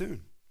hopefully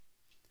soon.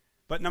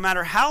 But no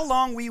matter how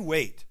long we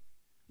wait,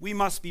 we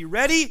must be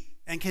ready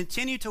and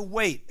continue to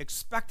wait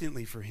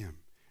expectantly for him.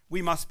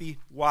 We must be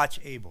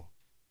watchable.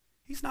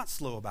 He's not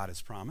slow about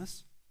his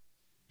promise.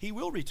 He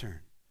will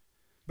return.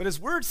 But his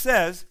word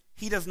says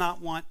he does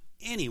not want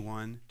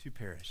anyone to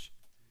perish,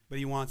 but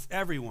he wants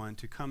everyone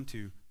to come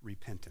to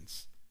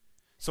repentance.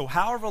 So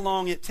however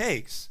long it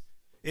takes,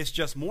 it's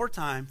just more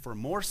time for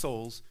more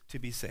souls to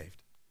be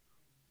saved.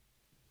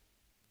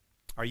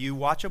 Are you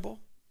watchable?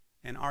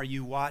 And are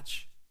you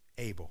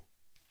WatchABLE?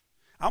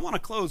 I want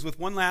to close with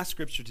one last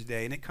scripture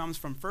today, and it comes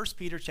from 1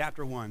 Peter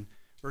chapter 1,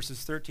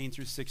 verses 13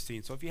 through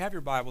 16. So if you have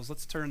your Bibles,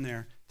 let's turn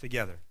there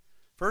together.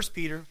 1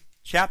 Peter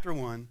chapter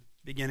 1,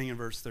 beginning in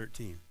verse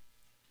 13.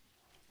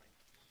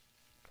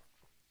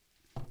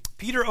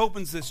 Peter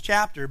opens this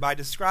chapter by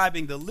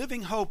describing the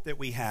living hope that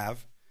we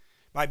have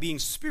by being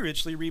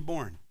spiritually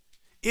reborn.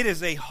 It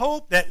is a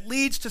hope that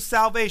leads to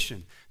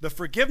salvation, the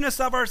forgiveness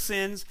of our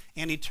sins,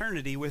 and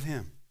eternity with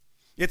him.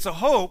 It's a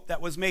hope that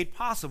was made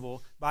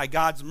possible by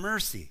God's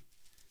mercy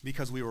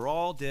because we were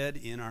all dead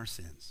in our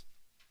sins.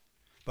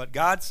 But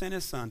God sent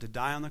his Son to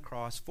die on the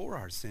cross for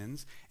our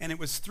sins, and it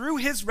was through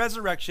his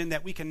resurrection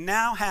that we can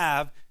now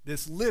have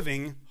this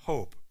living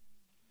hope.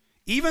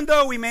 Even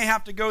though we may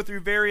have to go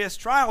through various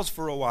trials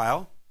for a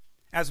while,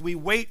 as we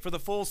wait for the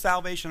full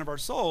salvation of our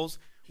souls,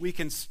 we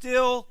can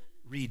still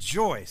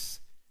rejoice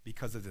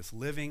because of this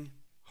living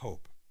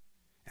hope.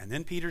 And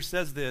then Peter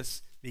says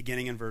this,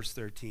 beginning in verse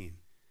 13.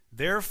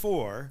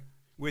 Therefore,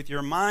 with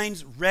your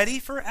minds ready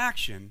for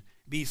action,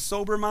 be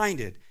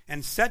sober-minded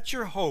and set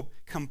your hope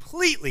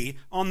completely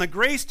on the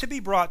grace to be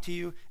brought to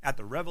you at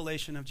the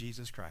revelation of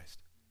Jesus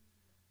Christ.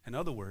 In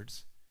other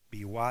words,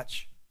 be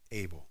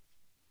WatchABLE.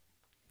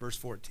 Verse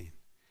 14.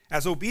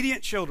 As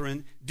obedient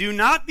children, do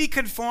not be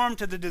conformed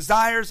to the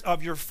desires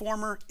of your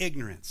former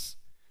ignorance,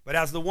 but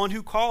as the one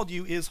who called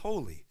you is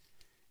holy,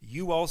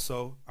 you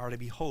also are to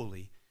be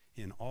holy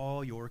in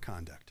all your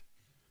conduct.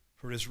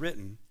 For it is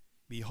written,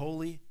 be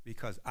holy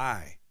because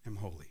I am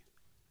holy.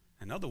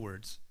 In other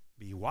words,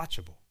 be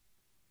watchable.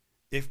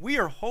 If we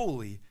are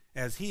holy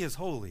as he is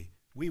holy,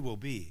 we will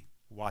be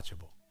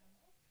watchable.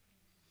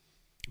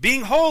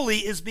 Being holy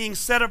is being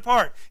set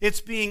apart.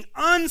 It's being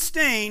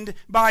unstained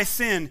by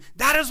sin.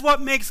 That is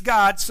what makes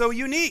God so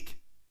unique.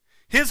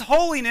 His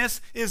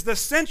holiness is the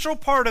central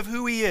part of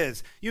who he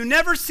is. You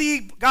never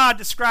see God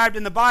described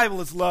in the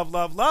Bible as love,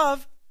 love,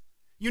 love.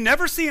 You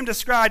never see him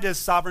described as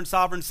sovereign,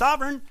 sovereign,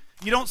 sovereign.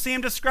 You don't see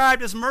him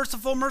described as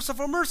merciful,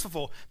 merciful,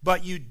 merciful.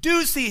 But you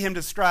do see him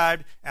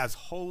described as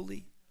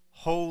holy,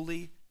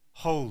 holy,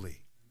 holy.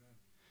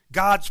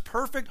 God's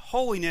perfect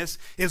holiness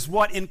is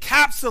what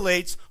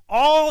encapsulates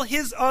all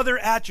his other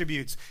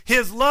attributes.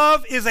 His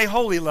love is a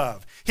holy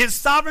love. His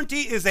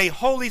sovereignty is a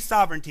holy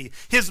sovereignty.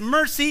 His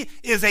mercy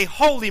is a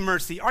holy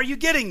mercy. Are you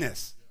getting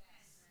this?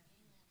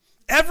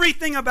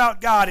 Everything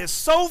about God is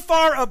so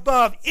far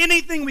above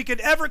anything we could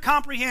ever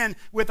comprehend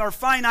with our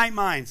finite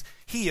minds.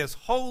 He is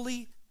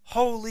holy,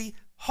 holy,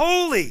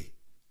 holy.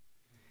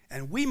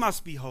 And we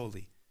must be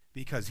holy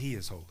because he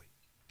is holy.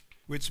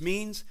 Which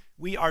means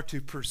we are to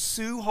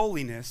pursue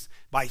holiness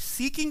by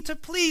seeking to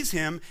please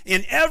him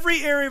in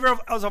every area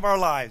of our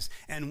lives.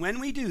 And when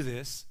we do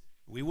this,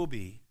 we will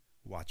be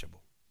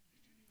watchable.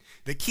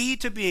 The key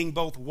to being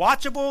both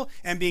watchable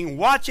and being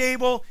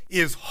WatchABLE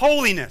is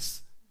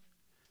holiness.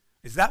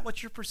 Is that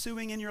what you're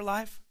pursuing in your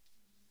life?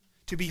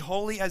 To be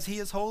holy as he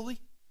is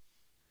holy?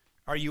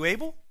 Are you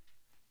able?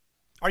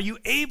 Are you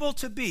able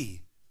to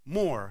be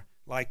more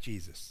like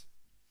Jesus?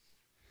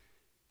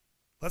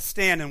 Let's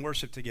stand and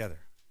worship together.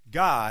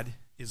 God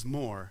is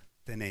more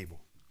than able.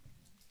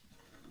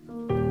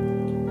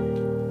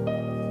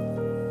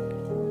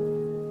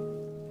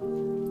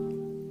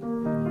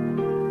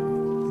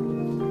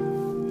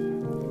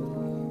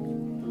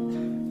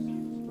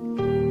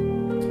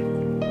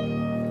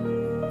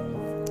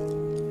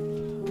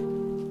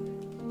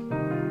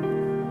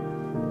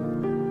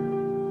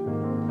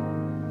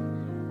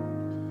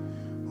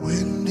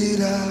 When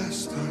did I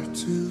start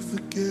to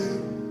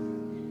forget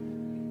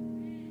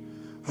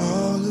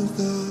all of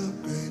the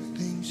great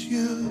things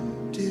you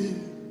did?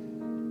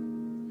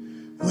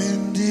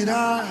 When did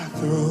I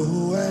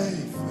throw away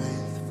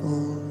faith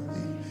for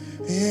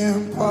the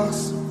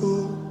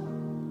impossible?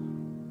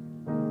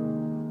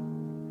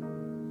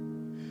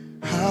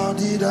 How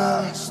did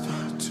I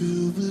start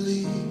to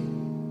believe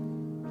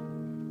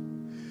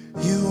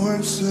you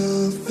weren't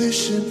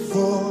sufficient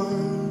for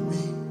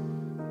me?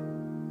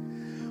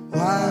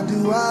 Why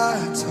do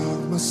I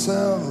talk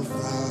myself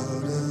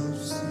out of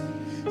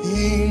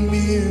seeing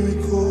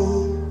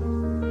miracles?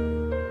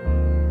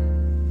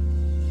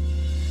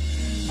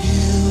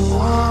 You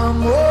are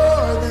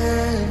more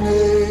than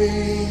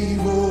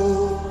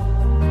able.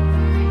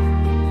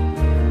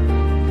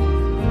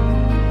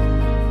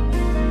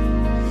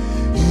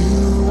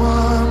 You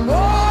are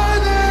more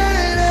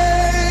than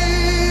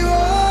able.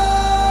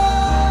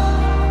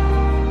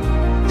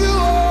 You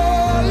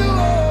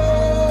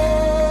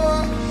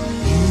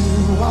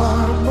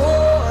are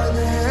more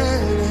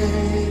than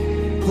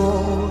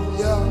able.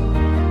 Yeah.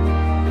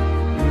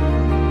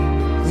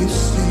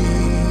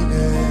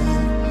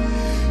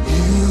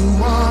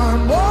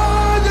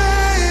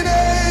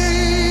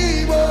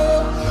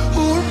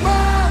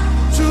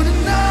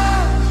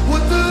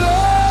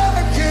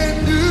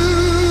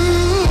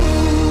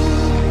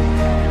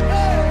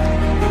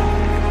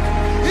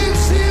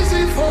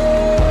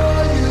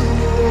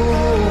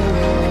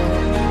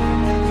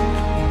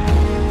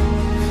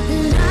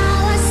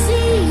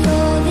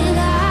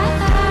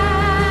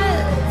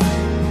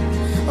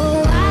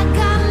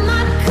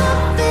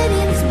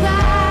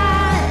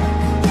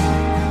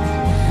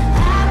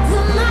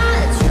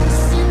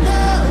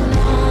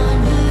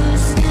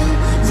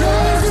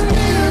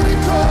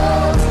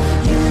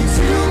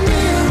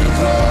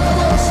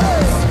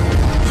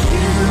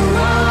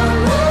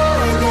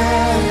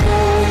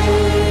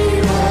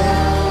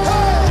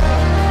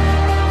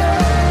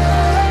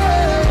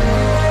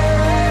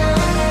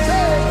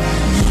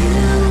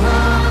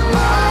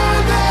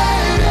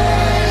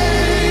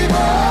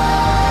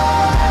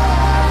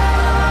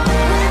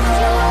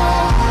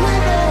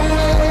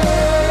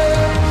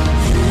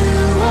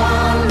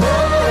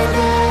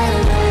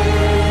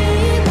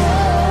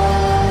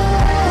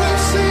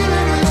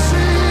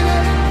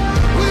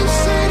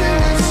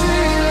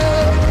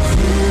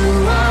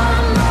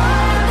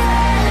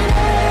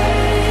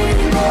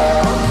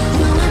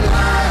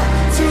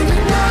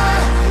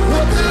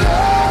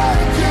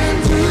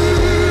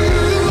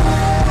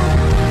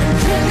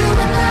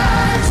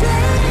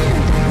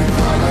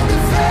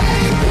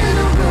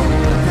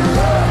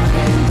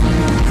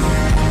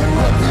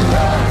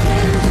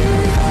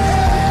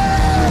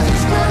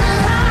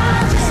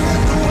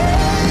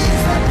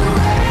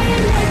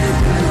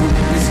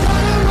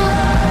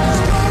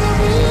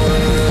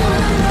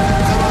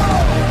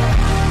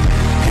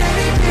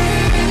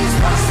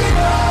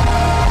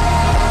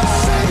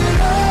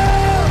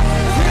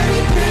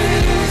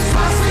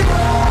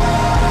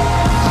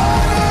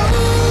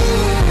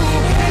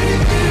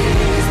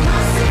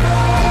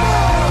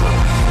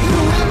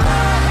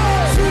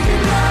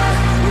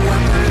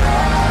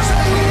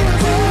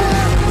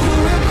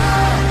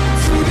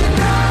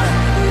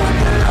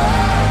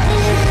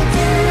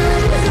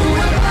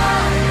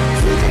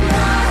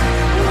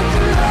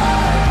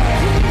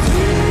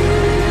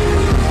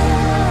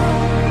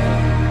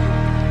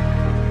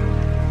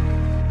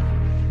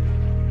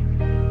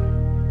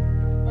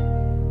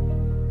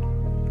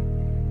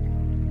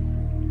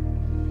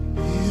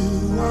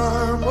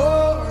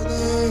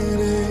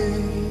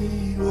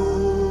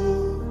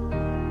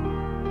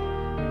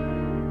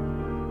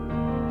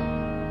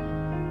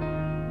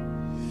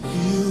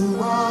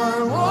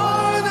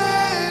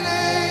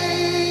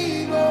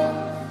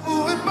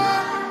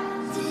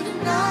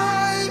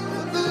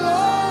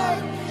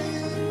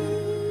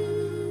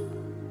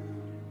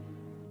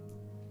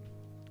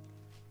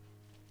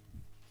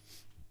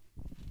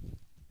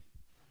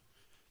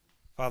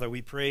 Father,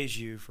 we praise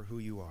you for who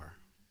you are.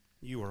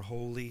 You are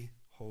holy,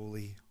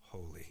 holy,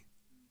 holy.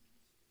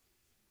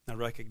 I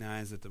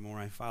recognize that the more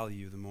I follow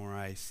you, the more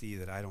I see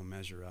that I don't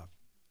measure up.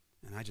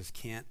 And I just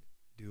can't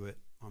do it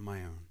on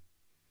my own.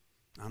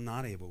 I'm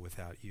not able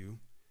without you,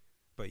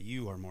 but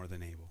you are more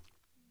than able.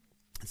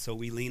 And so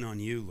we lean on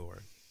you,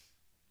 Lord.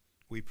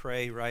 We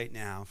pray right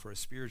now for a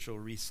spiritual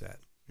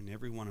reset in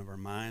every one of our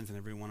minds and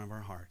every one of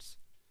our hearts.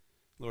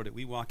 Lord, that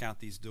we walk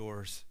out these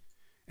doors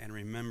and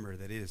remember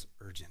that it is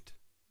urgent.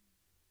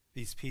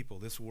 These people,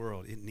 this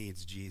world, it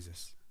needs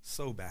Jesus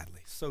so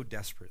badly, so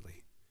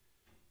desperately.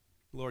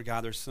 Lord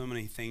God, there's so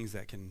many things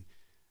that can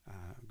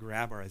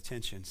grab our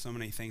attention, so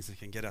many things that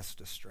can get us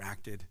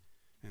distracted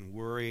and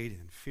worried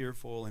and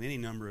fearful and any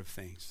number of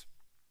things,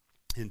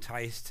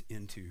 enticed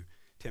into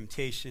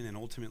temptation and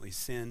ultimately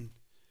sin.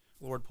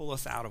 Lord, pull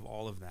us out of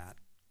all of that.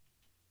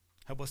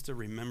 Help us to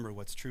remember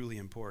what's truly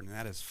important, and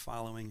that is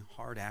following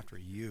hard after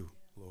you,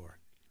 Lord.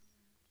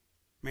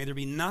 May there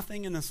be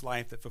nothing in this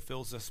life that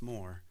fulfills us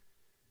more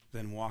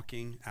than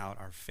walking out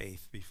our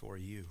faith before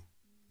you,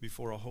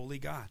 before a holy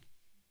God.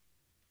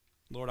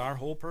 Lord, our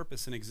whole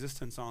purpose in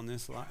existence on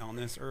this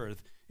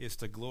earth is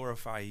to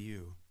glorify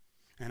you.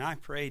 And I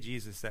pray,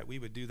 Jesus, that we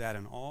would do that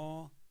in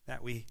all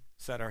that we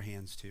set our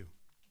hands to.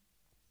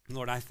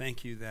 Lord, I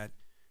thank you that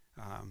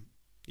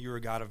you're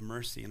a God of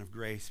mercy and of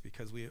grace,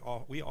 because we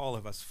all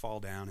of us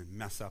fall down and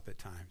mess up at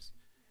times.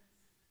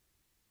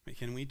 But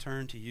can we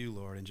turn to you,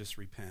 Lord, and just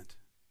repent?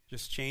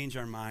 Just change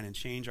our mind and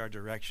change our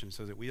direction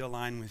so that we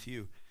align with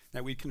you,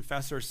 that we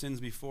confess our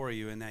sins before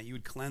you, and that you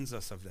would cleanse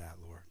us of that,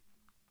 Lord.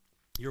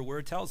 Your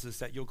word tells us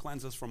that you'll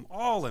cleanse us from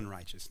all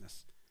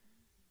unrighteousness.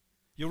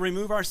 You'll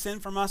remove our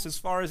sin from us as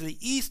far as the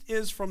east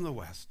is from the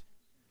west.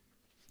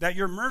 That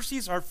your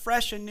mercies are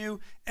fresh and new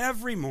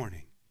every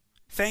morning.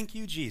 Thank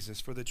you, Jesus,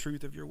 for the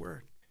truth of your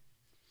word.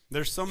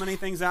 There's so many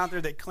things out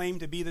there that claim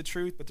to be the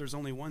truth, but there's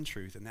only one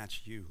truth, and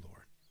that's you,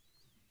 Lord.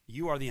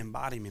 You are the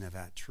embodiment of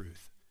that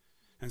truth.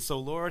 And so,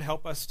 Lord,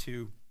 help us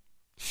to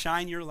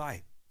shine your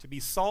light, to be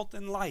salt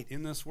and light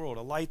in this world,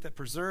 a light that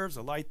preserves,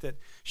 a light that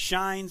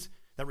shines,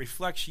 that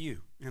reflects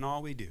you in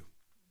all we do.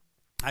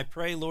 I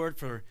pray, Lord,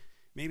 for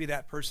maybe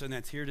that person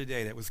that's here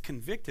today that was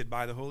convicted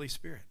by the Holy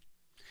Spirit.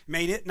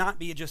 May it not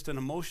be just an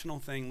emotional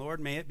thing, Lord.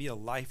 May it be a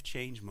life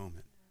change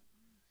moment,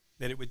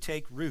 that it would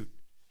take root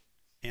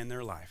in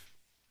their life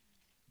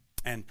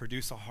and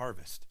produce a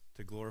harvest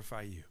to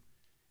glorify you.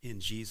 In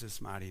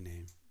Jesus' mighty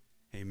name,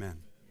 amen.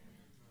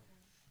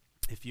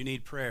 If you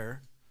need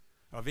prayer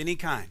of any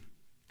kind,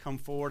 come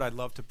forward. I'd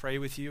love to pray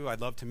with you. I'd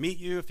love to meet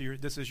you if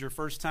this is your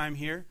first time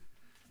here.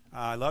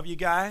 I love you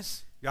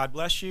guys. God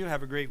bless you.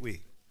 Have a great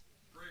week.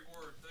 Great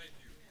word. Thank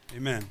you.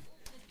 Amen.